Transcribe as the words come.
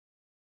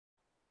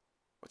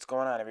What's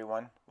going on,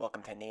 everyone?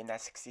 Welcome to Name That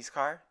 60s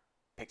Car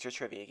Picture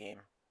Trivia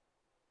Game.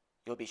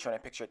 You'll be shown a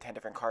picture of 10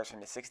 different cars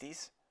from the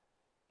 60s.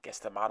 Guess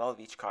the model of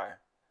each car.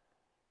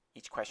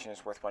 Each question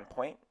is worth 1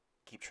 point.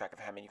 Keep track of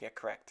how many you get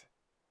correct.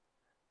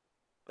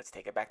 Let's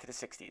take it back to the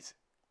 60s.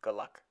 Good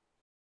luck.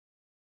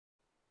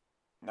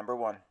 Number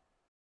 1.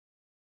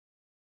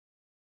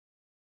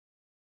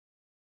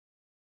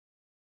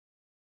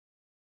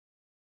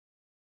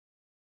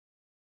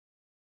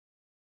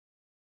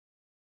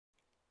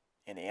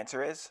 And the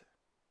answer is,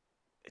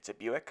 it's a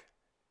Buick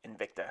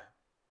Invicta.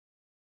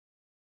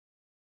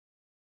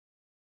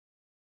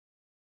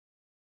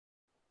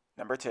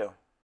 Number 2.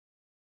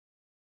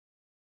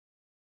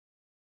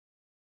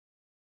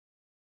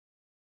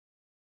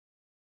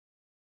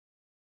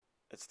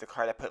 It's the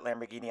car that put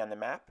Lamborghini on the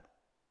map.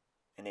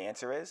 And the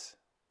answer is,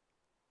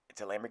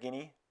 it's a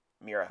Lamborghini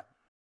Mira.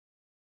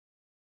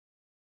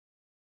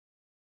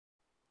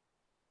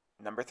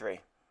 Number 3.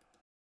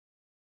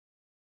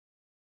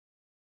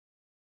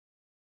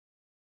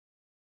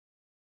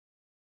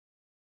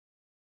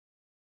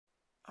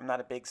 I'm not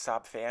a big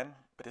Saab fan,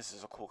 but this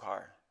is a cool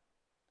car.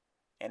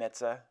 And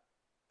it's a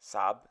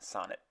Saab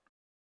Sonnet.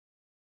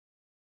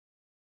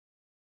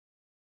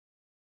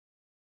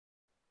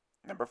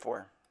 Number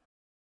 4.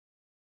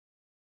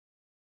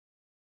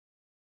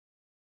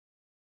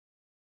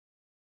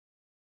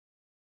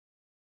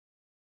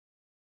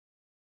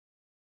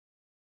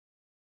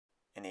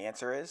 And the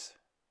answer is,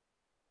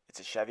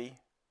 it's a Chevy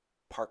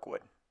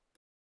Parkwood.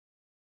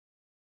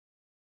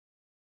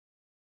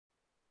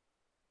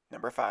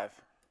 Number 5.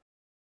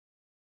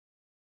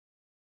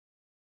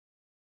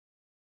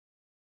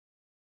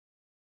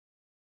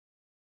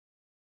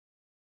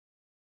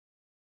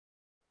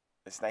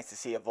 It's nice to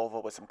see a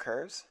Volvo with some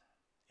curves.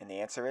 And the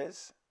answer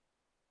is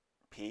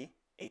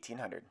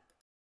P1800.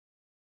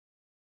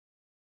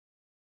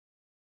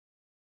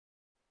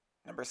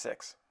 Number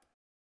 6.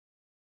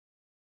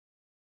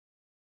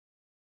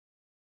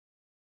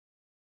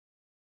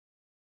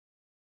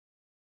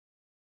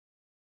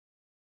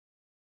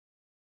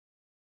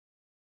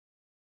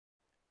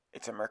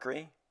 It's a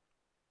Mercury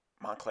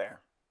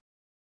Montclair.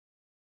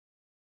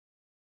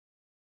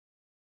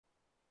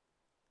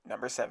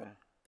 Number 7.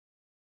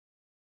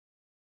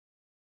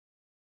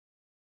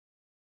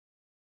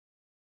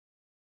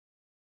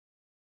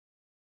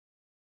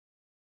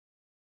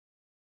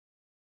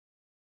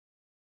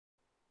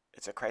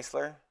 It's a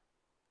Chrysler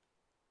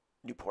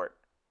Newport.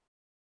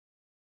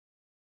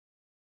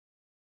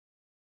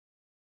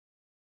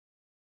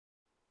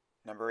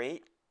 Number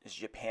 8 is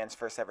Japan's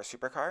first ever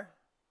supercar.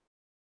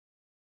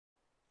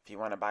 If you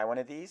want to buy one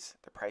of these,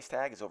 the price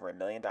tag is over $1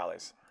 million.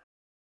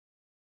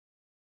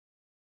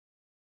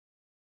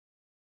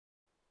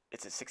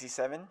 It's a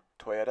 67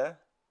 Toyota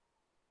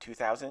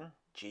 2000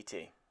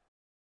 GT.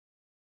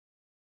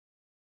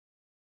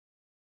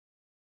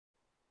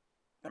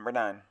 Number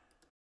 9.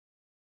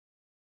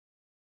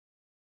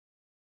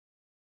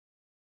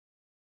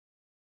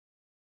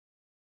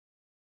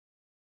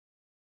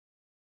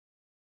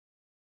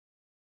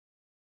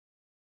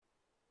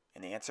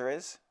 And the answer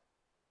is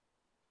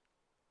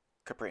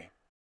Capri.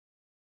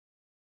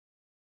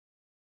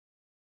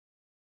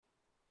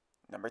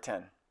 Number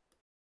 10.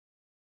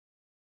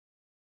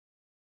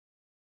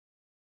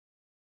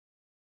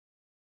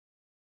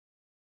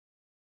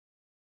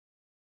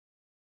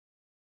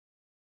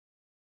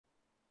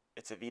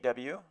 It's a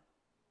VW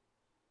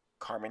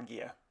Carmen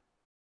Ghia.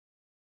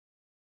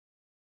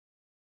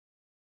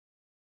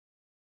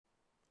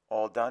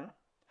 All done?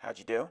 How'd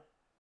you do?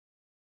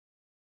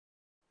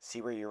 See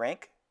where you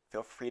rank?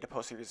 Feel free to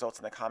post your results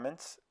in the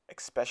comments,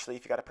 especially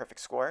if you got a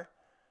perfect score.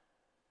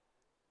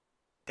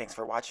 Thanks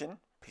for watching.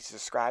 Please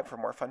subscribe for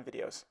more fun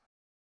videos.